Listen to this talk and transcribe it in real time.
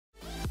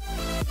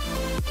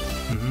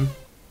Mm-hmm.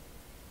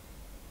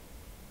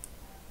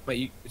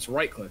 Wait, it's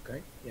right click,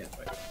 right? Yeah,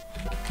 right.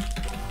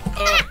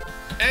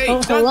 Hey,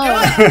 Oh,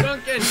 hello.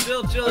 Duncan,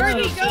 chill. Where'd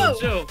he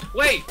go?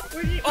 Wait.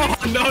 Where'd he- Oh,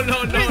 no.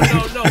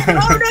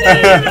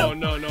 Oh,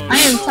 no. No. I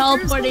am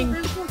teleporting.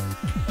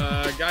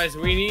 Guys,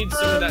 we need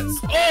some of that.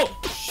 Oh,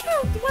 shoot!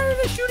 Why are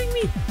they shooting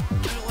me?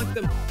 I don't like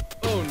them.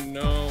 Oh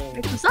no.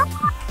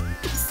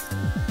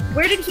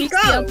 Where did he He's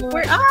go? the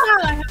Where?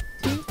 I have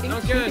two things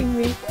Duncan. shooting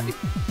me.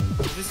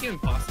 Is this even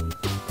possible?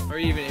 Are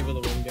you even able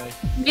to win, guys?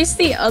 He's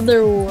the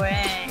other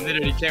way.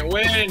 Literally can't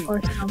win.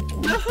 Or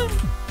something.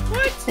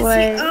 What?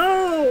 Wait.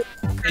 Oh.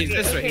 He's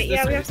this way. Okay, He's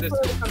yeah, we this have way.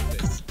 to He's follow the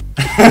this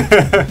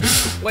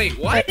compass. way. Wait,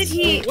 what? Where did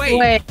he? Wait.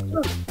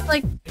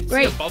 Like, Is he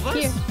right above us?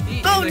 here.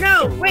 He's Oh, in, like,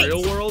 no, the wait.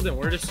 real world, and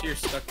we're just here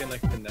stuck in like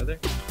the nether.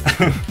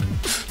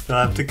 You'll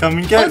have to come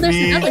and get Oh, there's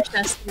me. another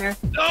chest there.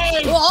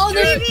 Oh,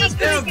 there's a Maybe chest he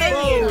there. could get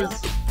you.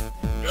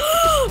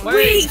 Wait,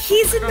 Wait,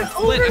 he's in the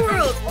Flint,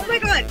 overworld. Oh my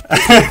god.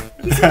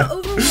 He's in the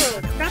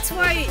overworld. That's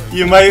why.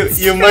 You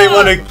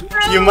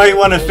might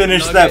wanna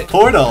finish Nugget. that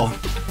portal.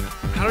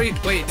 How do you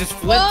wait? Just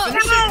flip. Whoa,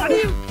 Finish Come it. on. How do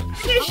you?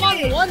 Finish I'm on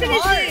it. one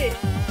Finish heart. it.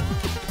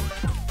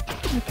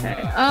 Okay.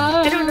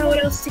 I don't know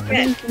what else to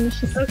get.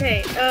 Finish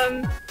Okay,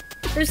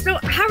 there's no.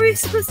 How are we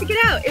supposed to get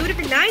out? It would have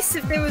been nice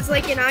if there was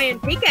like an iron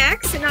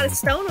pickaxe and not a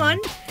stone one.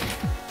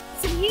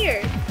 It's in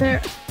here.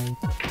 There.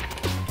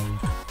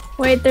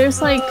 Wait,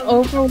 there's like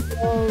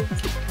overworld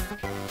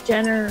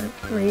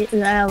generate.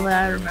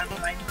 I remember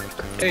my.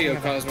 There you go,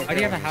 Cosmo. Why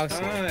do you have a house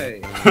here? Hi.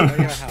 Why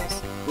do you have a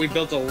house? We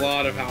built a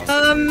lot of houses.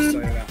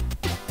 Um,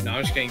 No,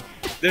 I'm just kidding.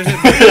 There's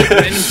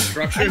random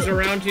structures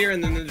around here,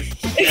 and then there's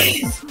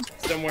sheds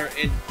somewhere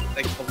in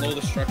like below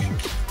the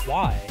structures.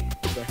 Why?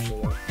 Structure.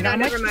 You know, No, I might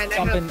never just mind, I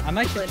jump have in. I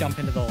might just wood. jump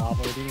into the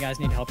lava. Or do you guys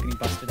need help getting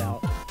busted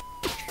out?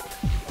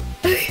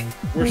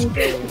 We're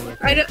still.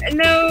 I don't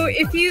know.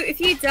 If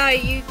you die,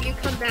 you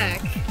come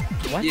back.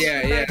 What?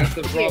 Yeah, that's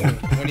the problem.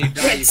 When you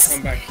die, Yes. you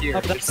come back here.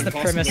 Oh, that's It's the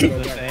impossible premise to of go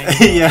the back.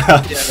 thing. Yeah.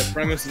 Yeah, the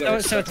premise is that So,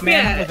 we're so stuck. it's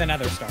Manhunt Yeah. with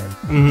another star.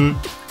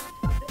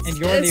 Mm-hmm. And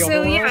you're in the So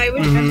overworld? yeah, I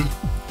would.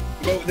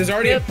 But there's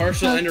already a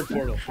partial ender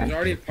portal. There's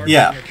already a partial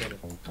Yeah. ender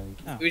portal.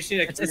 Oh. We just need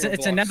like It's three more a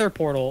blocks. nether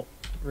portal,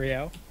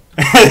 Rio.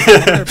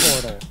 Nether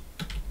portal.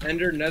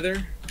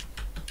 Nether.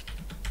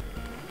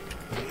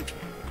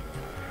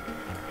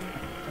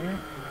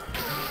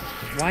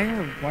 Why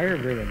are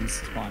ruins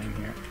spawning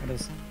here? What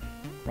is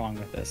wrong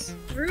with this?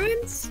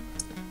 Ruins?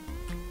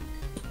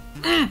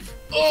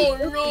 Oh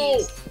no!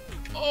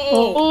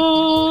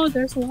 Oh,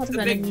 there's a lot of The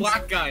big enemies.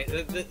 black guy,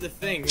 the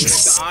thing with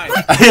the eye.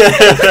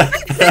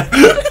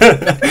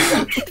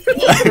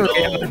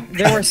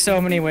 There were so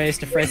many ways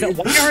to phrase it.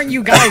 Why aren't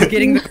you guys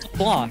getting the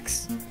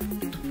blocks?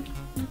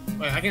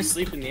 Wait, I can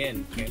sleep in the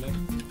end, can I?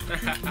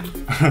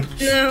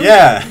 No.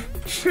 Yeah.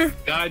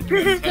 God,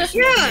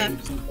 Yeah.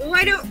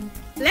 Why don't?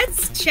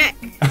 Let's check.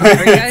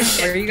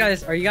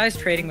 Are you guys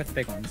trading with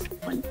big ones?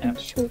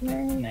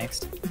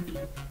 Next.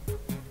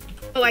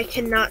 Oh, I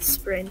cannot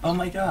sprint. Oh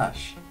my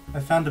gosh. I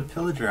found a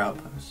pillager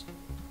outpost.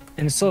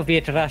 In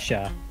Soviet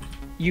Russia,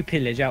 you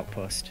pillage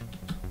outpost.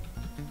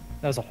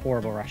 That was a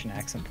horrible Russian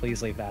accent.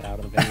 Please leave that out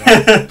of the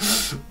video.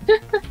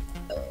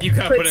 You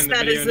gotta put Puts in the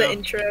that video as the now.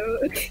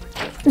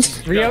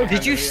 intro. Rio, God,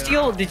 did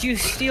you yeah.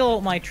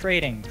 steal my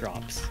trading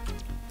drops?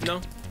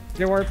 No.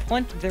 There were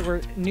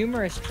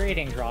numerous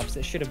trading drops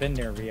that should have been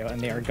there, Rio,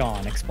 and they are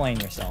gone. Explain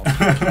yourself.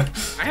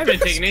 I haven't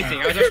taken anything.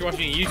 I was actually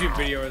watching a YouTube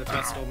video over the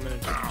past couple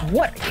minutes.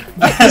 What?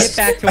 Get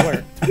back to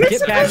work. You're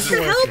Get back supposed to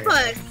to work. help Rio.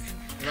 us.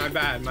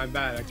 My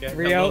bad, okay? I'm a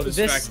Rio, little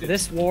distracted.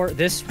 this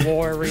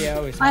war,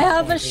 Rio is. I not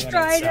have going a to win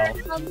strider.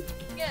 itself.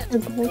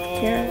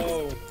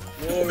 Oh,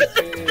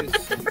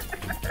 Mortis.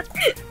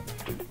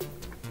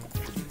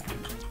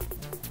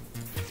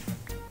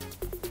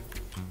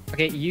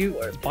 Okay, you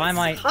buy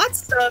my. Hot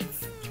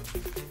stuff.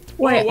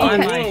 Wait, Whoa,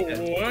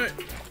 okay. what?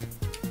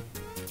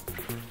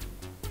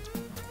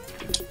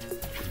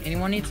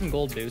 Anyone need some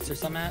gold boots or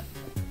something? At?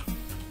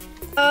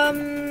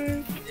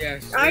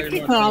 Yes. I very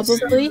could much.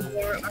 Probably. use some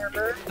more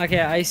armor.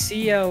 Okay, I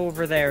see you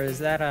over there. Is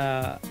that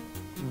a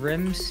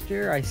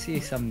Rimster? I see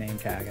some name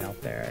tag out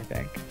there. I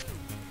think.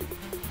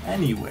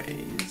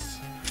 Anyways.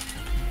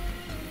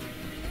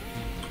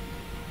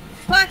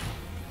 What?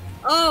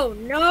 Oh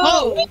no!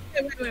 Oh,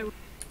 wait.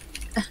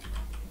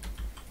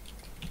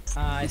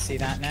 I see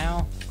that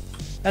now.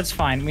 That's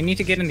fine. We need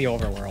to get in the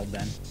overworld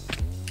then.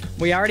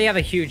 We already have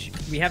a huge.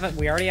 We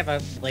already have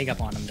a leg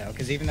up on them though,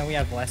 because even though we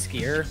have less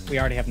gear, we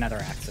already have nether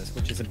access,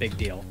 which is a big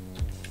deal.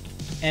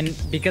 And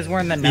because we're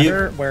in the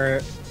nether,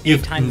 where You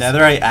have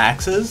netherite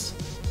axes?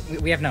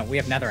 we have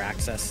nether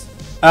access.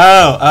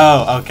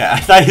 Oh, okay. I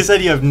thought you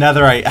said you have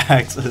netherite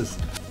axes.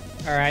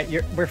 All right,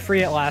 we're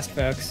free at last,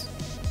 folks.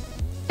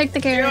 Take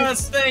the carrot.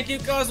 Yes, thank you,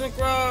 Cosmic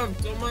Rob.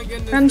 Oh my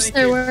goodness. thank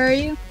Rumster, you. where are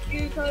you?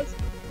 Because,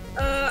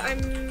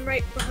 I'm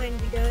right behind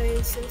you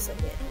guys in a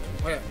second.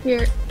 Wait,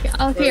 Here.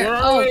 Oh, wait, here. where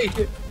are Oh, we?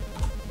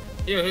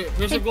 Here's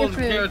the Take golden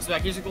your food. carrots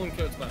back. Here's the golden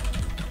carrots back.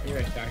 You're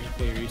right back. You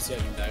play reset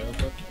and die real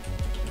quick.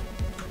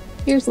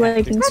 here's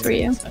leggings for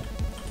you.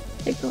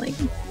 Take the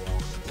leggings.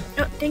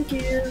 Oh, thank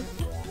you.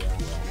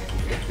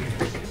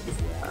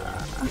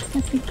 I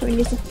think we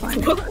need to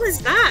find What was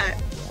that?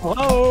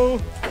 Hello?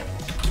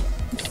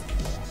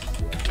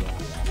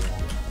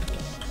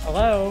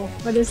 Hello?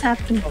 what is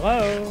happening.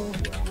 Hello?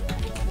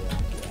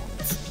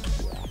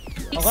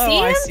 You Hello, see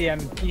I him? see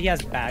him. He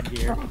has bad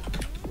gear.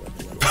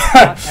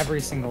 Not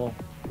every single...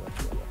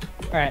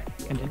 Alright,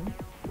 continue.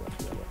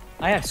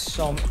 I have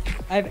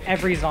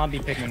every zombie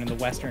pigment in the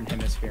Western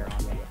Hemisphere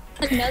on me.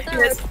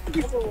 Another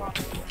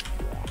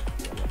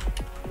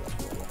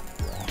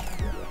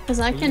because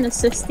I can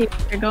assist you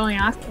if you're going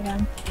after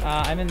them.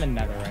 I'm in the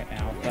nether right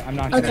now, but I'm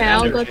not gonna... Okay,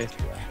 I'll go.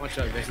 Watch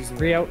out, guys. He's in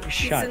the Rio, He's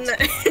shut. in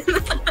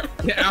the-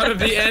 Get out of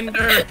the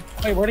ender!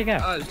 Wait, where'd he go?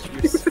 Gosh,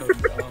 you're so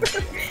dumb.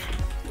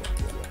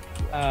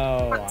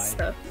 Oh, hot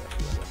stuff.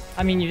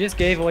 I mean, you just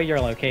gave away your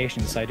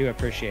location, so I do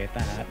appreciate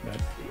that,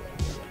 but...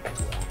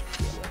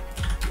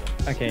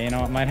 Okay, you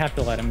know what, might have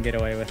to let him get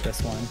away with this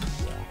one.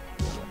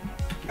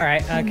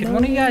 Alright, could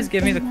one of you guys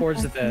give me the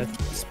codes of the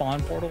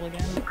spawn portal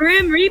again?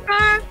 Grim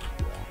Reaper?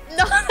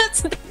 No,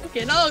 that's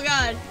okay. Oh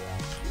god.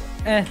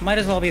 Might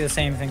as well be the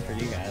same thing for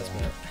you guys,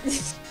 but...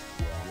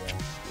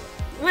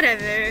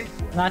 Whatever.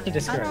 Not to I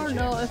discourage don't you.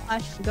 know if I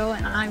should go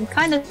in. I'm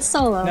kind of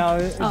solo. No,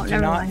 Oh, do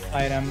never not mind.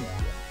 fight him.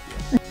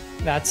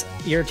 That's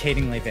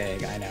irritatingly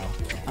vague, I know.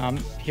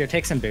 Here,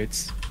 take some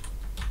boots.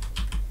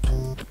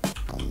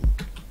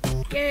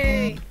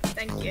 Yay.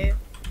 Thank you.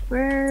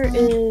 Where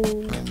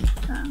is?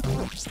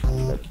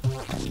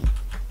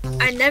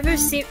 I never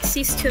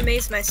cease to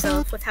amaze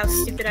myself with how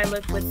stupid I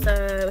look with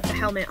the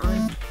helmet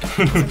on.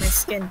 Because of my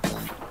skin.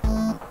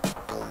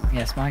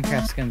 Yes,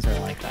 Minecraft skins are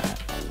like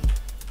that.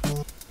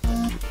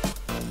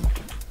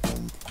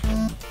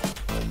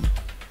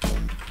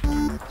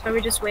 Are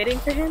we just waiting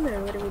for him, or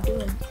what are we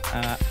doing?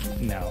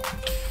 No.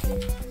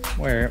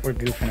 We're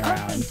goofing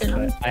around,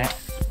 yeah.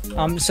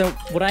 but so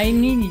what I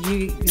need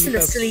you This is a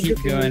folks to silly keep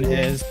goofy doing move.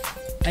 is,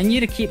 I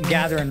need to keep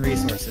gathering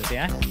resources,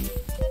 yeah?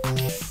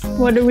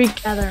 What are we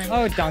gathering?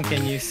 Oh,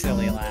 Duncan, you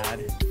silly lad.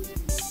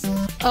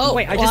 Oh,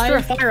 Wait, I just threw a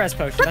why? fire res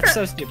potion. That's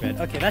so stupid.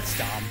 Okay, that's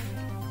dumb.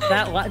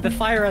 The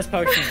fire res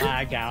potion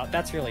lagged out.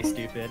 That's really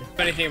stupid. If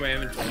anything in my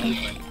inventory,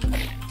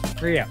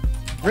 Rio,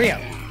 Rio!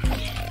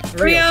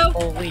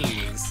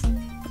 please.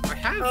 I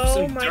have Oh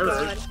some my dirt.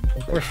 god.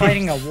 We're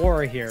fighting a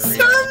war here, Rio.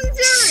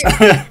 Some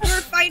dirt!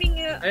 We're fighting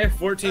a... I have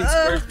 14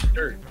 squares of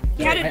dirt.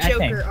 He had a I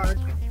think. Joker arc.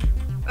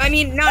 I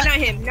mean, not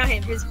him.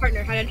 His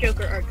partner had a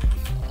Joker arc.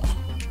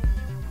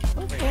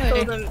 I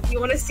told him, you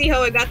want to see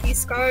how I got these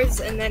scars,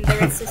 and then the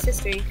rest is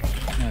history.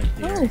 Oh,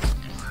 dear. Oh,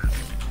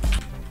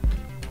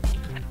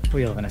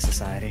 We live in a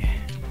society.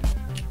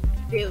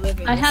 We live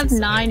in I this have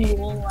society. 9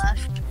 wool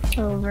left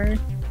over.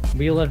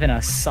 We live in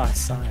a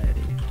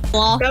society.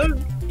 Block.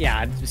 Don't-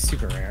 Yeah, it's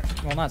super rare.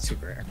 Well, not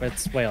super rare, but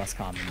it's way less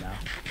common now.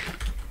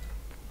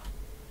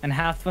 And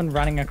have fun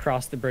running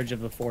across the bridge of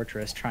the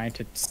fortress trying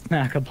to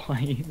snack a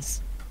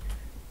blaze.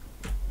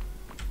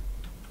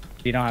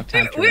 You don't have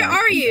time to Where run.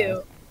 are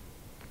you?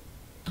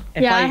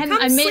 If Yeah, I I had-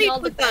 Come made sleep all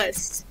the with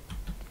us.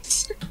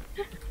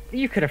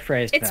 You could have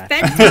phrased It's that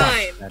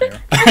bedtime.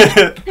 better.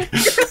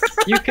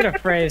 You could have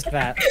phrased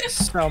that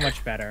so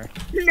much better.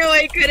 No,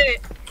 I couldn't.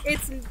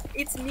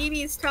 It's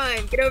Mimi's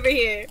time. Get over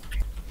here.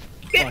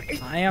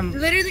 Look, I am...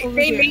 Literally, Over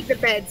they here. made the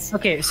beds.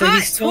 Okay, so Ah,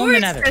 he's still in the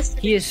Taurus nether.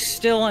 Festival. He is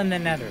still in the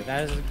nether.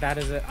 That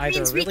is either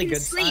Means a we really can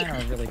good sleep. sign or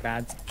a really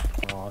bad sign.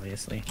 Well,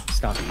 obviously,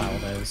 stockpile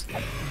those.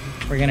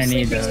 We're gonna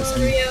need Sleeping those.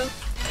 on And Rio.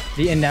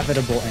 the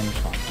inevitable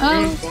income.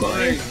 You're Oh,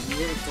 fine.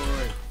 You're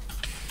fine.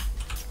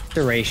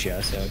 The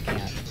ratio, so it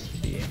can't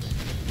be. I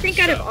think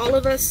out of all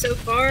of us so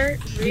far,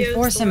 Rio's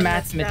Before the some one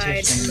that's died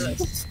mathematicians- the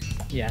most.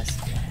 Yes,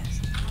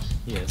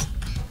 he is.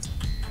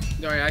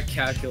 Sorry, I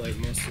calculate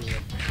most of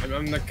it.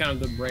 I'm the kind of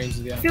the brains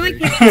of the I feel like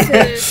operation. we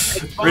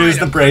need to. Rio's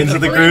the brains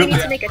of the I feel like we group.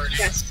 need to make a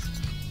chest.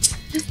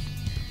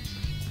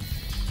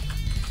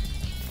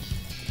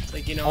 It's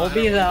like, you know, I'll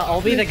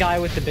be the guy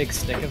with the big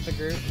stick of the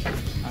group.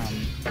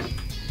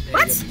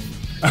 What?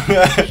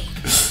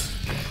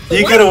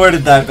 You could have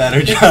worded that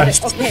better,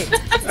 Josh. Okay,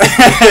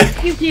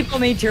 you people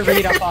need to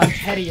read up on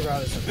Teddy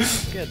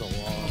Roosevelt. Good lord.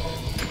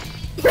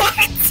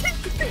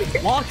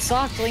 What? Walk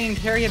softly and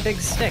carry a big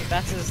stick.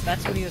 That's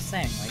what he was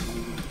saying. Like,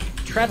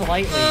 tread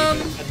lightly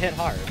but hit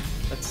hard.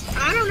 That's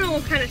I don't know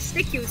what kind of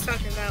stick he was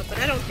talking about, but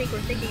I don't think we're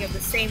thinking of the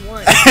same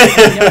one.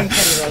 knowing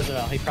Teddy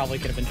Roosevelt. He probably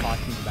could have been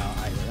talking about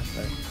either.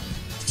 But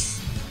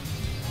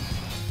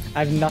I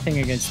have nothing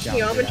against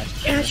Geometry Geometry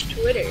Dash. Dash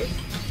Twitter.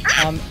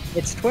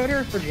 It's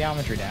Twitter for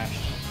Geometry Dash.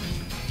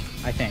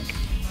 I think.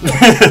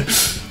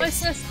 what's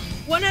this?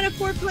 1 out of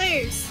 4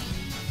 players.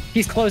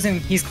 He's closing.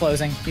 He's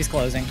closing. He's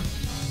closing.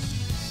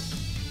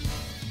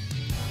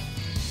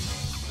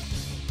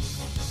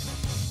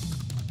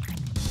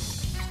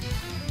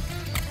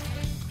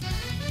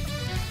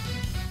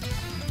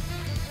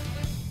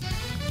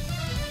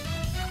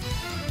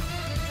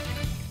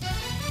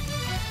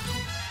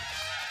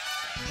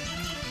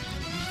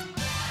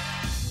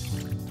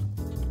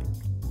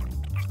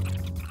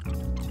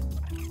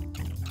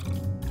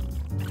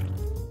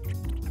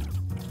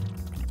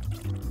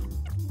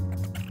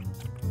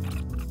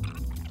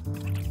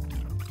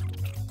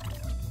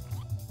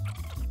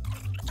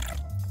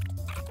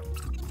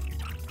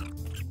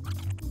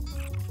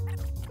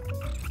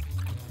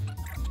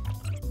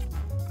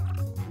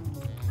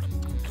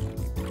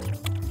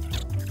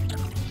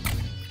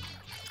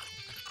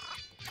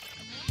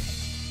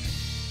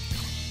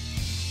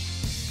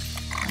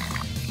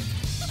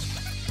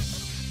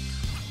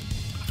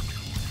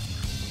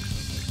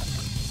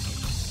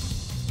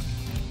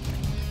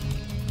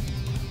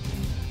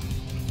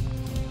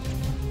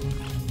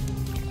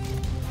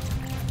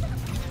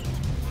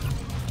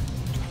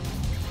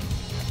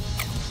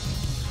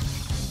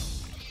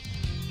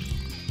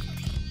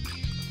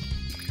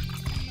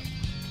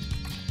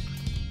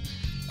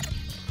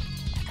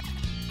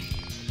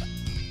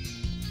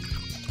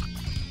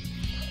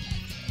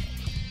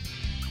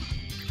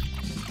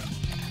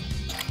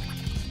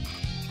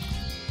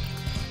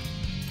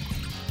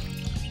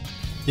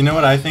 You know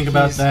what I think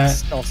about He's that?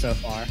 still so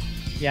far.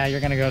 Yeah,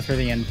 you're gonna go through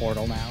the end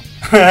portal now.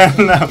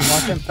 No,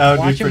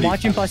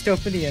 Watch him bust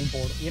open the end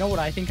portal. You know what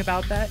I think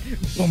about that?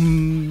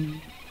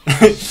 Boom.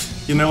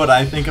 You know what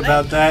I think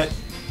about that?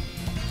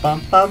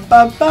 Bum bum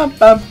bum bum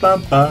bum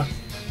bum bum.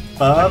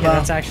 Okay,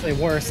 that's actually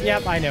worse.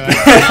 Yep, I knew it.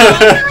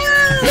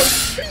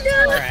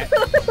 Alright.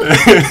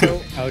 So,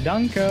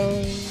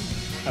 Odunko.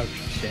 Oh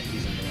shit,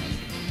 he's in the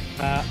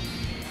room.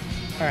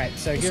 Alright,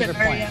 so here's our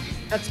plan.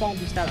 Let's spawn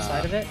just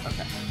outside of it.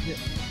 Okay.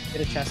 Get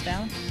a chest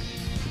down.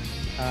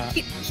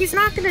 He's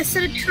not gonna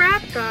set a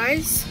trap,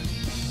 guys.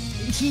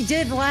 He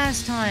did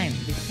last time.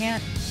 We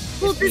can't.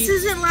 Well, this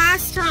isn't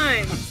last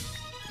time.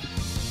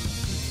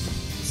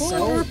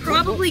 So, We're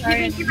probably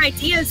giving him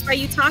ideas by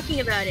you talking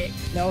about it.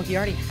 No, he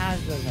already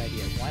has those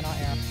ideas. Why not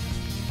Aaron?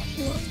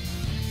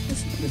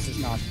 This is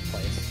not the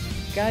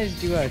place. You guys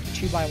do a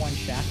 2x1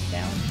 shaft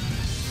down?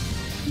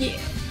 Yeah.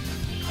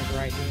 Like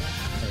right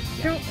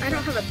here? I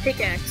don't have a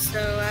pickaxe,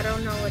 so I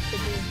don't know what to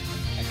do.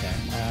 Okay,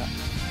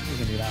 you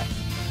can do that.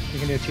 You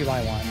can do a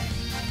 2x1.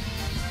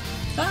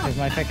 Because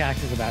my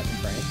pickaxe is about to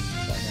break.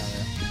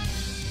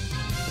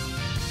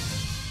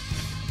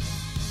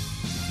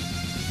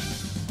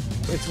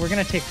 So we're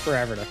gonna take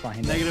forever to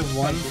find it. Negative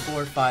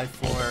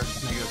 1454,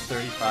 negative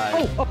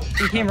 35. Oh,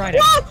 he came right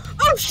in. Whoa!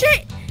 Oh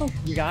shit!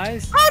 You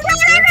guys? Oh no!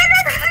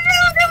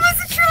 There was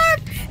a trap!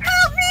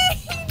 Help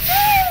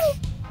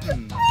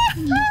me! No!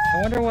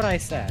 I wonder what I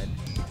said.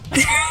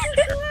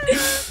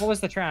 What was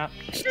the trap?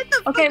 Shut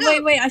the fuck Okay,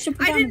 up. wait. I should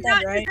put I down did the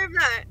not bed, right? deserve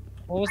that.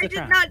 What was I the did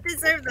trap? not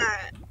deserve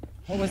that.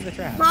 What was the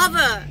trap?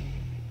 Lava!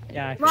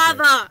 Yeah, I figured.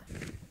 Lava!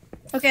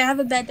 Okay, I have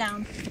a bed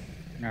down.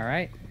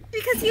 Alright.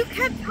 Because you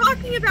kept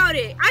talking about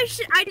it.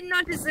 I did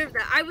not deserve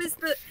that. I was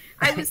the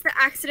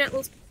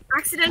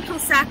accidental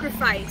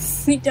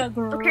sacrifice. We dug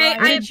Okay,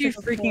 What did you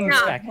freaking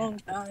expect? Oh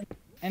god.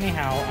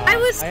 Anyhow, I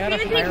was I had a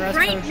standing fire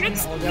right potion.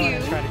 next I'll to go in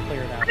and you. try to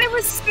clear it out. I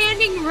was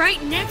standing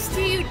right next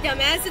to you,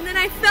 dumbass, and then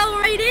I fell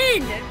right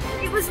in.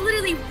 It was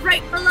literally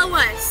right below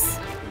us.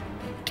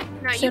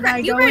 Now Should you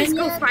I go guys in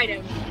go yet? fight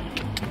him.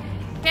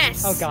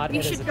 Yes. Oh god,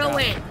 you it is should a go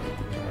trap. in.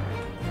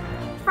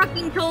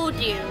 Fucking told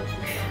you.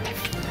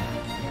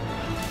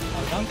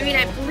 Oh, don't I mean,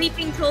 I go.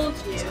 bleeping told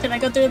you. Can I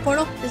go through the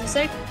portal? Is it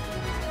safe?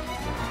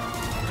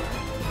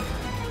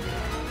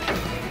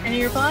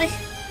 Any reply?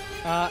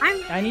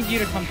 I need you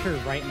to come through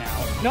right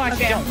now. No,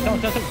 actually, Okay.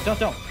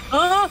 don't.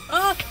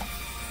 Oh!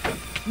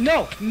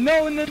 No,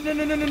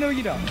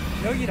 you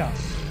don't. No, you don't.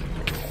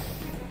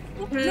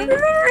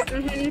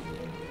 Mhm.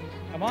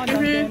 Come on,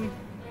 Duncan.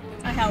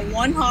 I have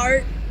one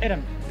heart. Hit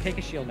him. Take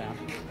his shield down.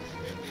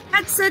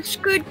 Had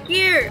such good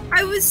gear.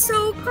 I was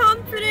so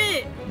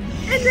confident.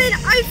 And then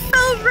I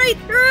fell right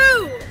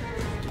through.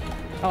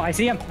 Oh, I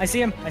see him. Ah,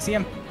 shit.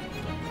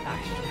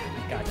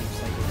 God,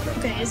 he's like.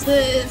 Okay, is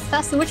the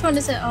faster? Which one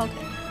is it? Oh,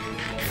 okay.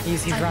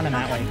 He's running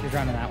that way. He's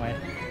running that way.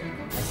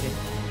 I see.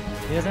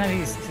 He doesn't have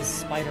his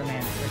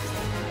Spider-Man tricks.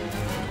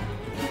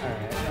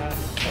 Alright,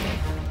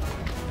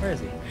 where is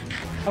he?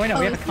 Oh wait, no,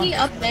 we have a is he compass.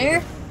 up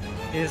there?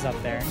 He is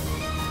up there.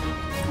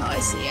 Oh, I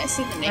see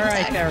the name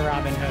Alright tag. there,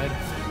 Robin Hood.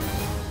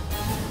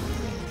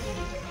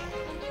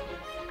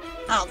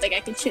 I don't think I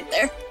can shoot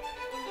there.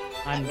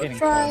 I'm getting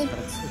try.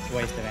 close, but it's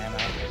wasted ammo.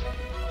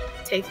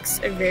 Takes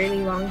a very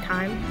long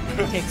time.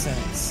 It takes an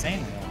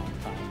insanely long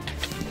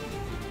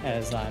time.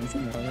 As I'm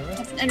familiar with.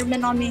 There's an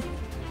Enderman on me.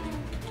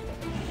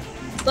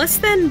 Less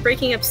than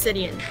breaking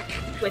obsidian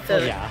with Oh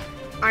a yeah.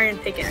 iron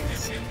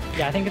pickaxe.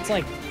 Yeah, I think it's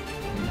like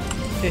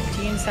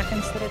 15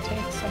 seconds that it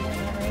takes, somewhere in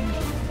that range.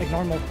 Like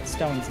normal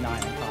stone's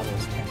 9 and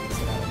cobble's 10,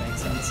 so that would make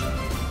sense. No,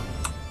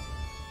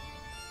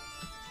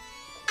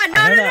 I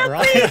know no, that no,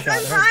 rocket please!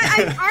 shot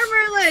I'm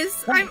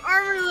armorless! I'm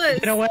armorless!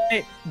 Get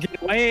away!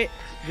 Get away!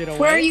 Get away!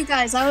 Where are you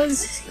guys? I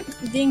was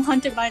being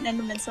hunted by an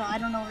Enderman, so I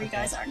don't know where you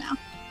guys are now.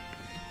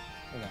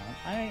 Hold on.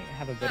 I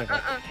have a bit of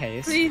a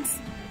case. Please,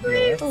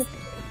 Please. Oh,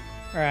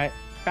 Alright,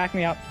 back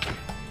me up.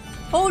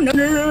 oh no,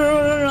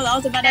 that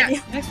was a bad Yeah.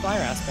 idea. Nice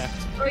fire aspect.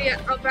 Oh yeah,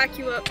 I'll back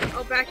you up.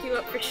 I'll back you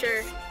up for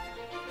sure.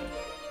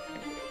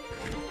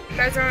 You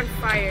guys are on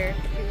fire,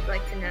 if you would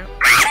like to know.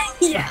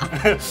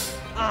 Yeah.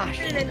 Ah,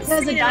 shit.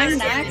 There's a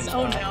diamond axe?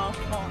 Oh no.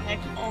 Oh heck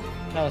no.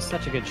 That was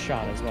such a good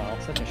shot as well.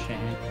 Such a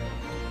shame.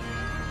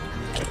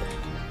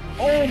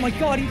 Oh my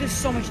god, he does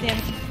so much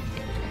damage.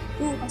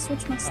 Ooh, I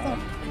switched my stuff.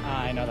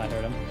 I know that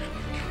hurt him.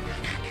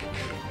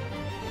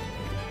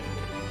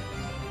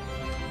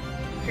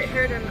 If it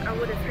hurt him, I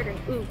would have hurt him.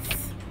 Oof.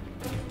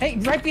 Hey,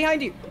 right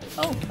behind you!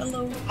 Oh,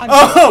 hello. I'm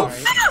Oh!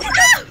 so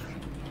sorry.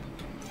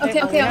 Okay,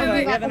 Hey, okay, we I'll have be a-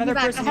 we back. have I'll be another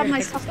back. I person have here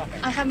my to pick the stuff. stuff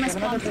up. I have my We have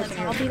another spawn person set,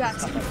 here I'll to be pick back the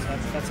stuff soon.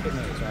 up, so that's good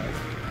news, right?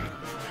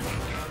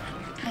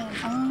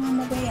 I am on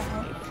the way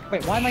out.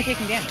 Wait, why am I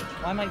taking damage?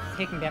 Why am I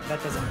taking damage?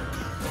 That doesn't...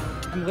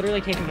 I'm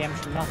literally taking damage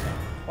from nothing.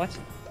 What?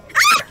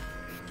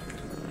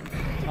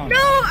 Oh, No,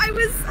 I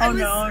was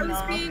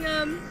no. being,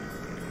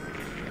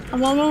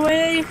 I'm on my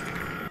way.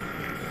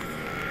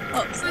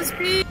 Oh, I was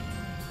being...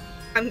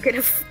 I'm gonna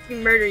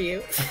f***ing murder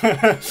you.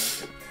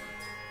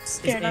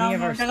 scared any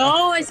of our of stuff-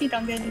 Oh, I see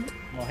Duncan.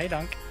 Well, hey,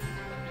 Dunk.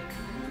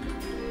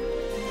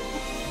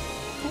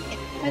 Okay,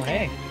 Well, right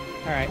there. hey.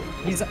 Alright,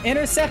 he's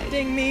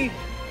intercepting me!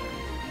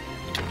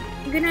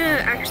 I'm gonna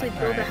actually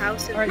build a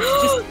house. Alright,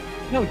 just...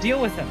 No,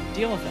 deal with him.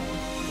 Deal with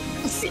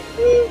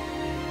him.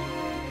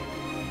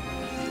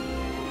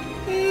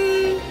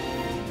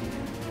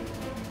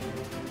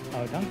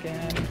 Oh,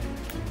 Duncan.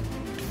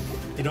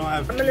 You don't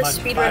have I'm gonna much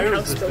speedrun fire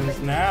house resistance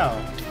building.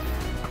 now.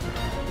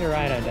 You're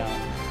right, I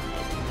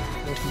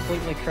don't. You're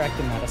completely correct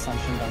in that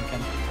assumption,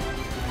 Duncan.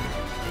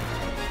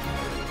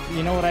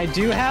 You know what I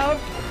do have?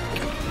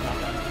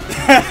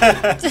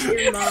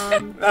 Your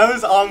mom. That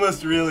was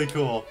almost really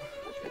cool.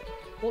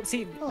 Well,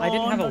 see, I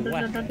didn't have a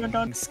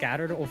weapon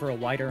scattered over a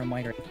wider and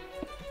wider,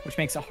 which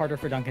makes it harder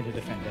for Duncan to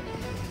defend it.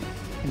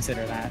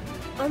 Consider that.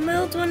 I'll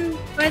build one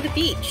by the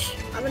beach.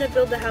 I'm gonna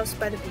build a house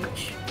by the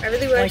beach. I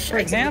really wish Like, for I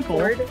could example,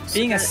 record so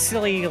being a that-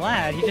 silly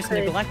lad, he just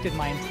could- neglected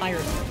my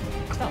entire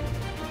stuff,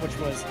 which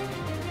was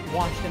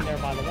washed in there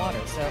by the water.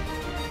 So,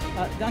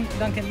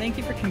 Duncan, thank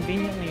you for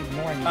conveniently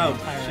ignoring my Oh,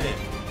 entire... shit.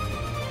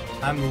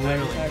 I'm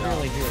literally I dumb.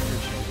 really do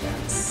appreciate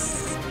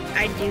that.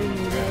 I do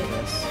need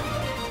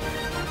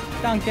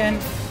it. Duncan,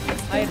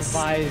 I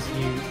advise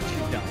you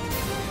to don't.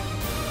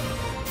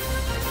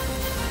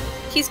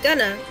 He's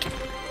gonna.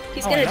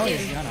 He's I gonna know do.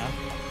 he's gonna.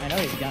 I know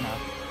he's gonna.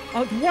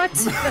 Oh, what?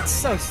 That's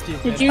so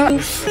stupid. Did you-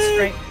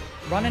 Straight,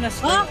 run in a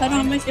straight Oh, line. I don't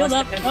have my shield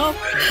up. west No,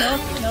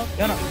 ahead. no,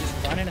 no. No,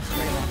 just run in a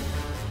straight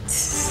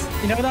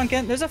line. You know,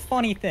 Duncan, there's a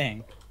funny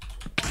thing.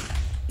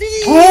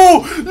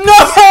 Oh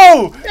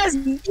no! Yes!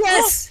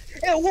 Yes!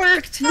 It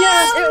worked!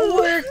 Yes! It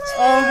worked!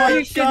 Oh my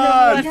You shouldn't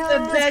god! have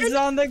left the beds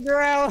on the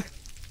ground!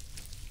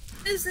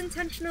 This is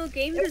intentional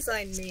game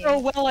design, man. So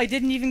well, I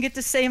didn't even get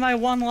to say my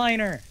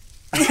one-liner.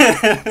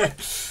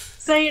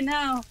 Say it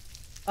now.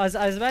 I was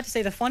about to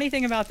say, the funny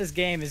thing about this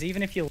game is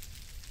even if you...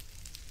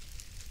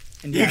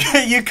 And you,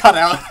 yeah, you cut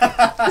out.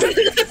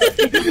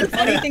 the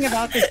funny thing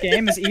about this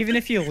game is even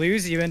if you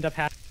lose, you end up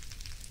having...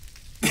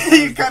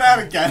 You cut out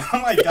again.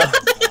 Oh my god.